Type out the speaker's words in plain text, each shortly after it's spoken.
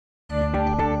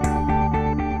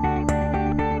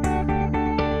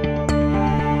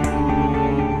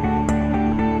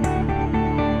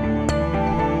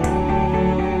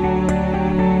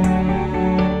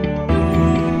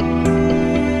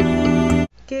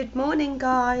Good morning,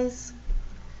 guys.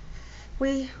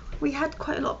 We had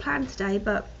quite a lot planned today,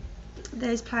 but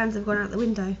those plans have gone out the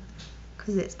window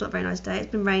because it's not a very nice day.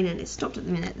 It's been raining. It's stopped at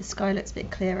the minute. The sky looks a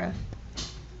bit clearer,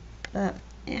 but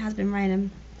it has been raining.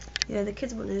 Yeah, the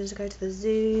kids wanted to go to the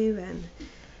zoo, and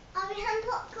Are we having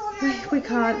popcorn? we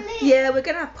can't. Yeah, we're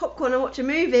gonna have popcorn and watch a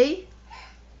movie.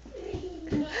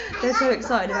 They're so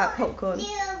excited about popcorn.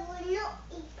 Yeah, we'll not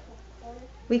eat popcorn.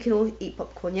 We can all eat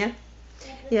popcorn, yeah?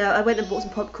 Yeah, I went and bought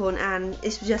some popcorn, and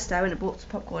this was yesterday. I went and bought some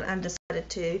popcorn and decided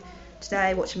to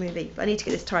today watch a movie. But I need to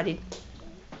get this tidied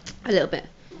a little bit.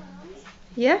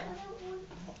 Yeah?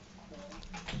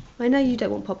 I know you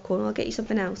don't want popcorn. I'll get you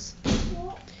something else.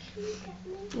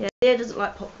 Yeah, Leah doesn't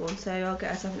like popcorn, so I'll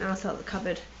get her something else out of the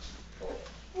cupboard.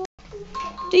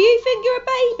 Do you think you're a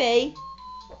baby?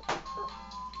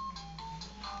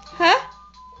 Huh?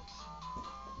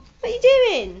 What are you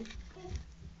doing?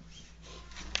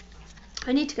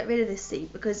 I need to get rid of this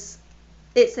seat because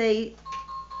it's a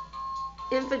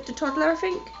infant to toddler, I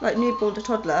think, like newborn to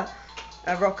toddler,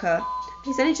 a rocker.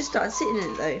 He's only just started sitting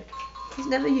in it though. He's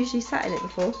never usually sat in it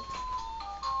before.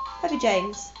 Have you,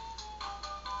 James?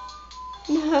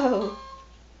 No.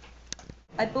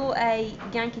 I bought a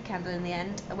Yankee candle in the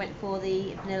end. I went for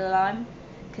the vanilla lime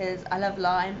because I love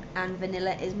lime and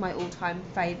vanilla is my all-time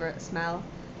favourite smell.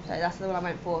 So that's the one I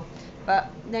went for.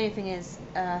 But the only thing is,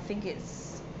 I think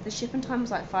the shipping time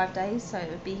was like 5 days, so it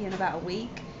would be here in about a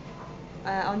week.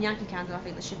 On Yankee Candle, I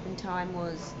think the shipping time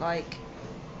was like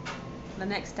the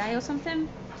next day or something.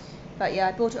 But yeah,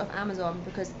 I bought it off Amazon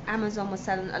because Amazon was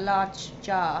selling a large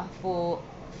jar for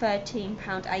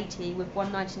 £13.80 with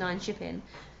 £1.99 shipping.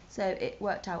 So it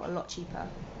worked out a lot cheaper.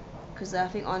 Because I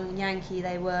think on Yankee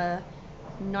they were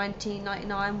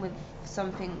 £19.99 with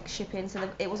something shipping, so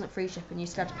it wasn't free shipping, you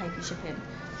still had to pay for shipping.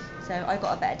 So I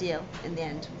got a better deal in the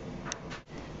end.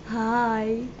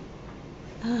 Hi.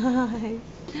 Hi.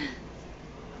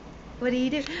 What are you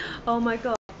doing? Oh my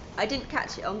god. I didn't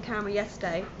catch it on camera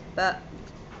yesterday, but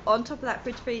on top of that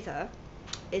fridge freezer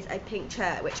is a pink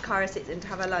chair which Kyra sits in to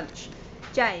have her lunch.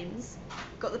 James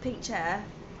got the pink chair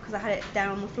because I had it down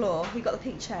on the floor. He got the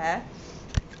pink chair.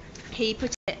 He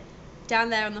put it down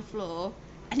there on the floor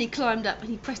and he climbed up and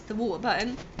he pressed the water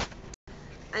button.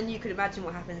 And you can imagine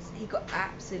what happens. He got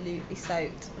absolutely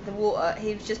soaked. The water,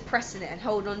 he was just pressing it and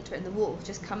holding on to it, and the water was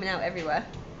just coming out everywhere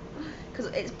because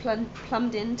it's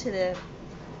plumbed into the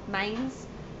mains,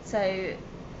 so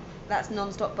that's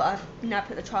non-stop. But I've now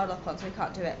put the child lock on, so he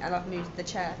can't do it, and I've moved the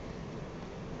chair.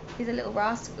 He's a little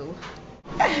rascal.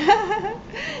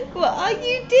 What are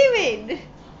you doing?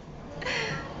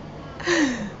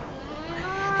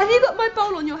 Have you got my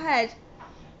bowl on your head?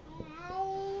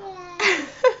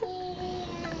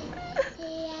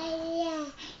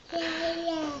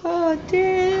 Oh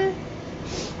dear.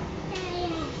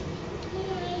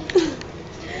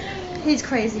 He's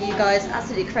crazy, you guys,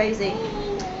 absolutely crazy.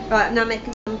 Right, I'm now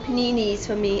making some paninis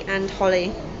for me and Holly.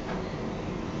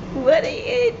 What are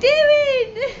you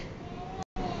doing?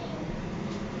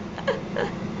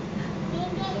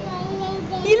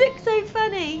 You look so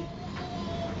funny.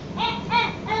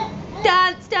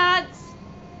 Dance, dance,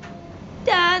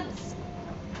 dance.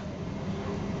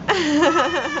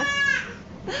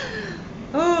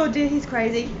 Oh dear, he's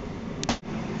crazy.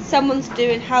 Someone's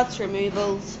doing house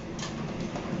removals.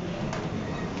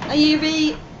 Are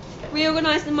you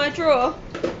reorganising my drawer?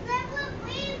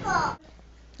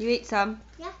 You eat some?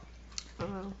 Yeah.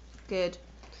 Oh, good.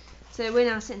 So we're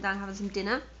now sitting down having some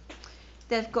dinner.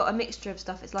 They've got a mixture of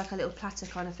stuff. It's like a little platter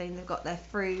kind of thing. They've got their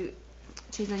fruit,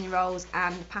 cheese and onion rolls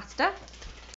and pasta.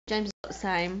 James has got the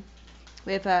same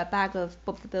with a bag of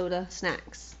Bob the Builder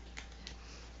snacks.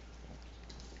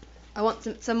 I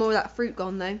want some more of that fruit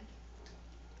gone though.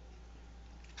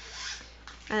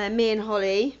 And then me and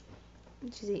Holly,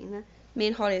 she's eating there. Me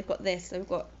and Holly have got this. So we've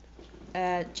got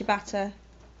ciabatta,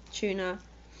 tuna,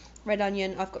 red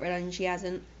onion. I've got red onion, she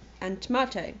hasn't, and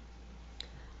tomato.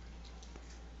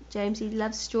 James, he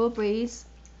loves strawberries,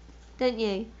 don't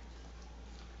you?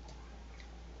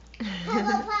 I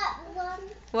got purple one.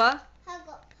 What? I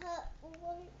got purple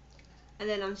one. And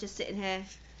then I'm just sitting here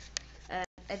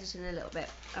editing a little bit.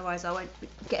 Otherwise, I won't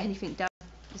get anything done.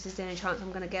 This is the only chance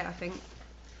I'm going to get, I think.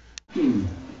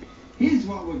 Here's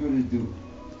what we're going to do.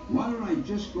 Why don't I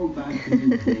just go back to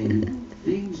the day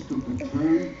things took a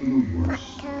turn for the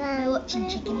worse. We're watching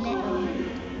Chicken Little.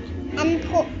 And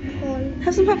popcorn.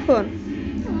 Have some popcorn.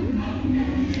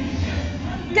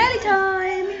 Girly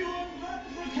time!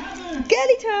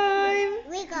 Girly time!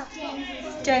 We got James.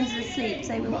 James is asleep,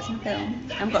 so we're watching a film.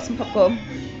 And we've got some popcorn,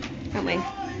 haven't we?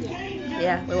 Yeah.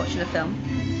 Yeah, we're watching a film.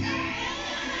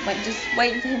 Just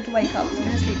waiting for him to wake up. He's been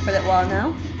asleep for a little while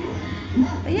now.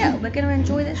 But yeah, we're going to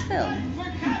enjoy this film.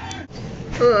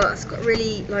 Oh, it's got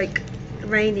really like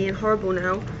rainy and horrible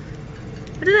now.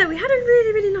 I don't know, we had a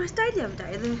really nice day the other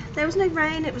day. There was no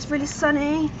rain, it was really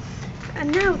sunny.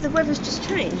 And now the weather's just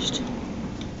changed.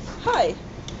 Hi.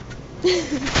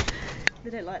 They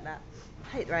don't like that. I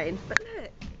hate rain, but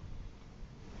look.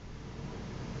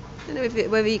 I don't know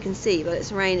whether you can see, but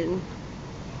it's raining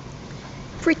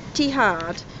pretty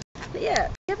hard. But yeah,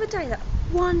 the other day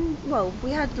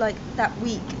we had like that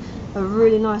week of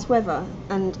really nice weather,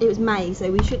 and it was May,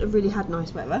 so we should have really had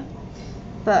nice weather.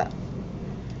 But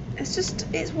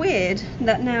it's weird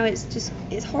that now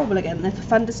it's horrible again. There's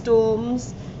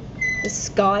thunderstorms, the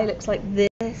sky looks like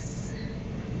this.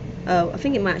 Oh, I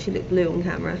think it might actually look blue on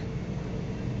camera.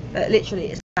 But literally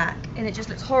it's black and it just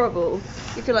looks horrible.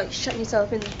 You feel like shutting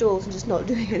yourself indoors and just not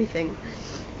doing anything.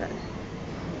 But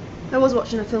I was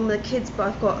watching a film with the kids, but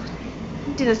I've got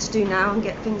dinner to do now and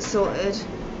get things sorted.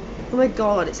 Oh my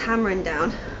god, it's hammering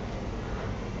down.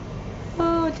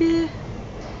 Oh dear.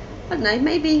 I don't know,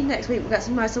 maybe next week we'll get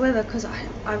some nicer weather, because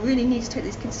I really need to take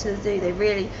these kids to the zoo.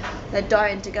 They're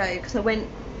dying to go, because I went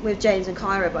with James and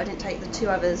Kyra, but I didn't take the two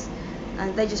others,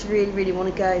 and they just really want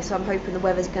to go, so I'm hoping the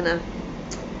weather's gonna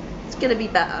be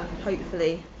better,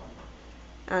 hopefully.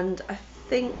 And I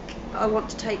think I want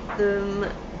to take them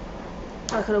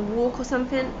like on a walk or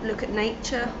something, look at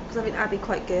nature, because I think that'd be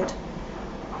quite good,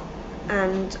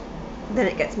 and then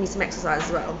it gets me some exercise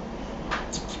as well.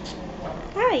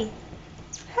 Hi.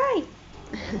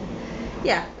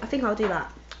 Yeah, I think I'll do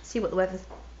that. See what the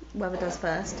weather does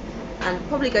first, and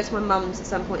probably go to my mum's at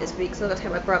some point this week, so I've got to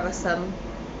take my brother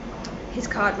his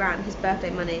card ran, his birthday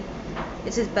money.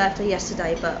 It's his birthday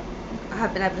yesterday, but I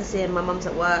haven't been able to see him. My mum's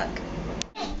at work.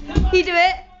 You do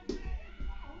it.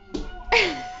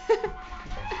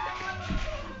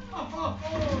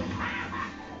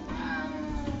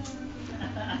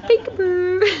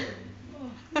 Peekaboo.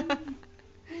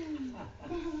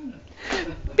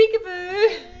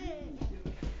 Peekaboo.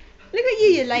 Look at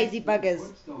you lazy buggers.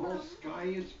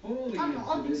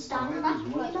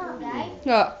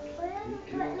 What?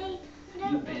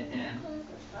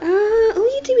 All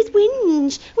you do is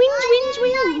whinge.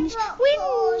 Whinge.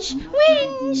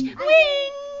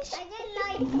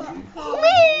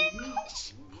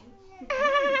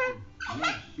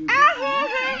 Ow.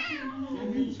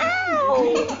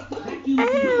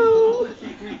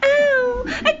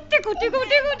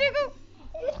 Diggle.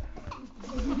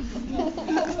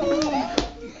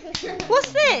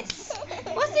 What's this?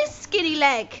 What's this skinny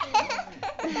leg?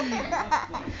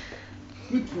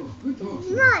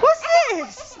 What's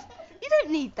this? You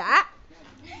don't need that.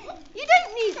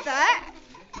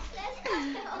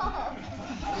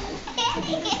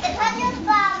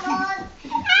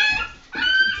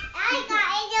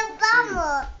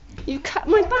 You cut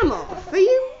my bum off? Are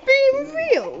you being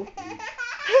real?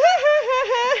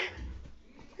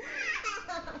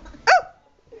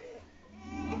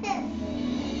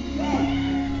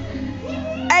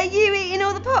 Are you eating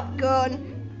all the popcorn?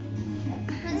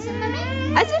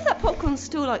 As if that popcorn's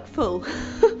still like full.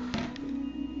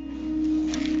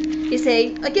 You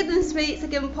see, I give them sweets, I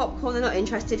give them popcorn, they're not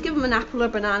interested. Give them an apple or a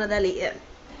banana, they'll eat it.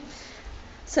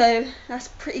 So that's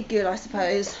pretty good, I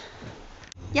suppose.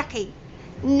 Yucky.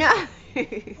 No.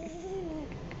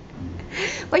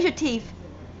 Where's your teeth?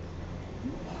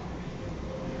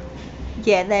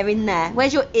 Yeah, they're in there.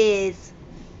 Where's your ears?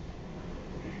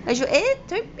 Where's your ear?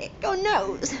 Don't pick your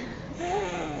nose.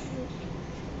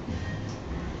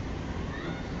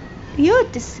 You're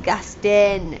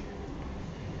disgusting.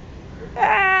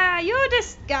 You're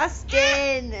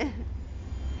disgusting.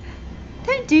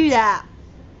 Don't do that.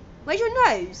 Where's your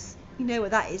nose? You know where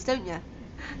that is, don't you?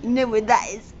 You know where that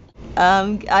is.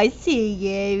 I see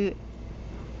you.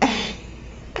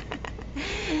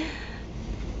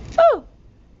 Oh,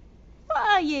 what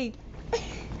are you?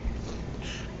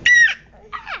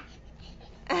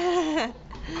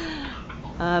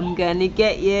 I'm gonna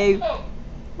get you.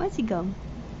 Where's he gone?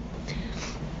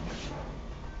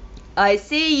 I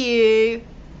see you.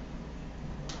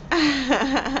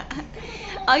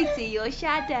 I see your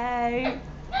shadow.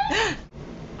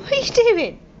 What are you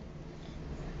doing?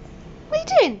 What are you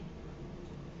doing?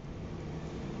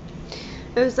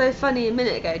 It was so funny a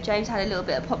minute ago. James had a little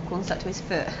bit of popcorn stuck to his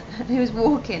foot. He was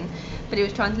walking, but he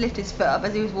was trying to lift his foot up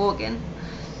as he was walking.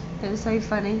 It was so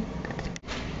funny.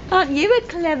 Aren't you a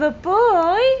clever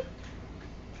boy?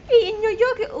 Eating your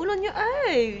yogurt all on your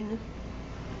own.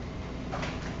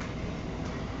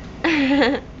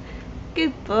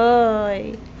 Good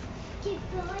boy.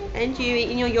 And you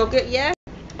eating your yogurt, yeah?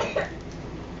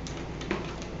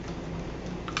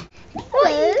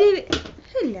 What are you doing?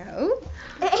 Hello.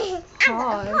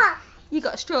 Hi. You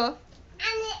got a straw? And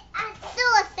a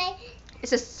sword.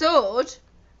 It's a sword?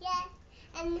 Yeah.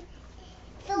 And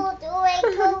sword always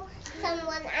kill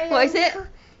someone. And What is it?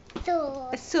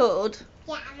 Sword. A sword?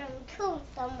 Yeah, and then kill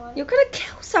someone. You're going to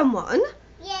kill someone?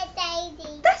 Yeah,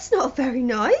 Daisy. That's not very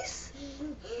nice.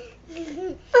 That's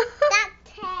 10.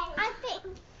 I think.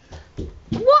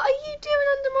 What are you doing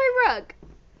under my rug?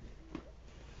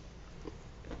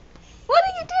 What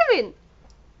are you doing?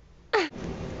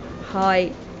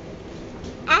 Hi.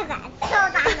 I got a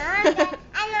sword and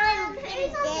I'm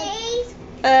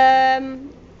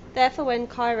these. Therefore when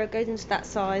Kyra goes into that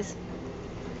size.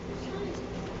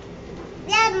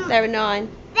 They're They're a 9.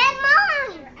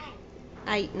 mine.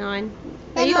 8, 9.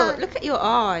 They're mine. Look at your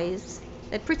eyes.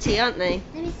 They're pretty, aren't they?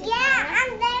 Yeah,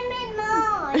 and they're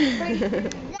mine.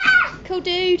 Cool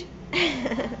dude.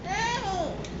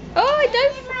 Oh,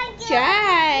 don't.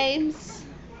 James.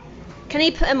 Can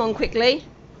he put them on quickly?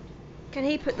 Can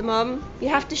he put them on? You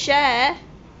have to share.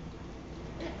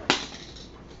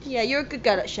 Yeah, you're a good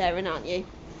girl at sharing, aren't you?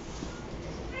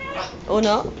 Or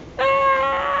not?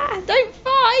 Ah, don't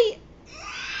fight.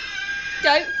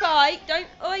 Don't fight. Don't.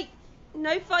 Oi.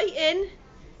 No fighting.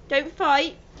 Don't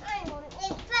fight.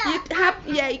 You have.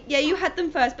 Yeah. You had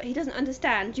them first, but he doesn't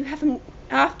understand. You have them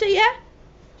after, yeah?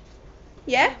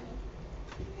 Yeah.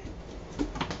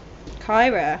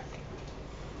 Kyra.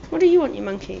 What do you want, you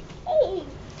monkey?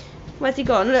 Where's he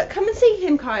gone? Look, come and see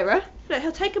him, Kyra. Look,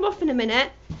 he'll take him off in a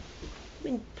minute. I've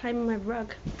been playing with my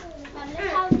rug. Look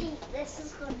how deep this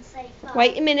is going to say fast.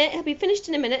 Wait a minute, he'll be finished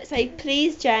in a minute. Say,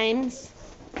 please, James.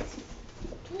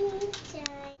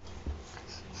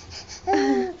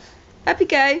 Up you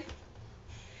go.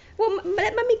 Well,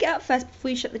 let Mummy get up first before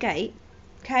you shut the gate.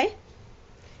 Okay?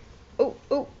 Oh,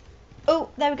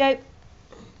 there we go.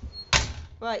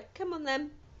 Right, come on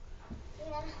then.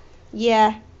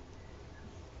 Yeah.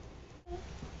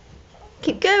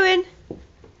 Keep going.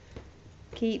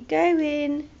 Keep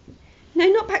going. No,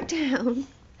 not back down.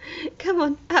 Come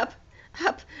on, up.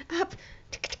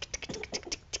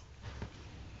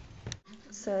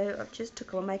 So I've just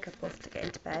took all my makeup off to get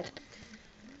into bed.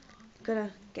 I'm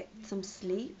gonna get some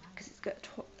sleep because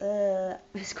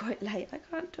it's quite late. I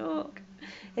can't talk.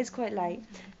 It's quite late.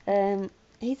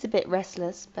 He's a bit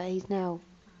restless, but he's now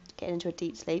getting into a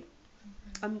deep sleep.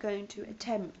 I'm going to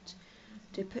attempt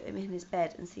to put him in his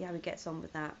bed and see how he gets on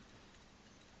with that.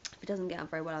 If he doesn't get on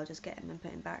very well, I'll just get him and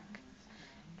put him back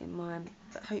in mine.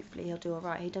 But hopefully he'll do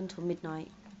alright. He done till midnight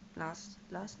last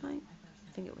night.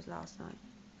 I think it was last night.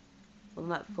 Or the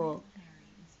night before.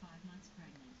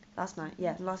 Last night.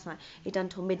 He done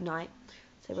till midnight.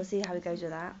 So we'll see how he goes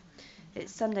with that.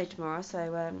 It's Sunday tomorrow,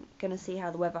 so gonna see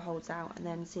how the weather holds out and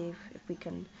then see if we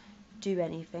can do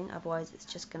anything. Otherwise it's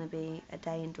just gonna be a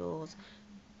day indoors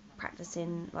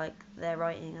practicing like their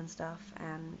writing and stuff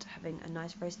and having a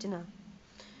nice roast dinner.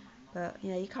 But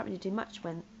you know, you can't really do much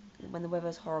when the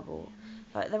weather's horrible.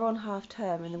 Like they're on half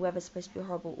term and the weather's supposed to be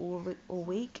horrible all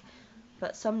week,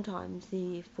 but sometimes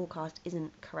the forecast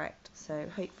isn't correct, so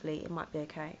hopefully it might be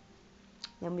okay.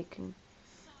 Then we can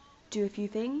do a few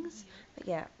things. But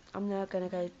yeah, I'm now gonna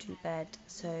go to bed,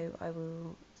 so I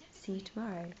will see you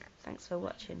tomorrow. Thanks for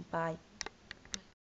watching. Bye.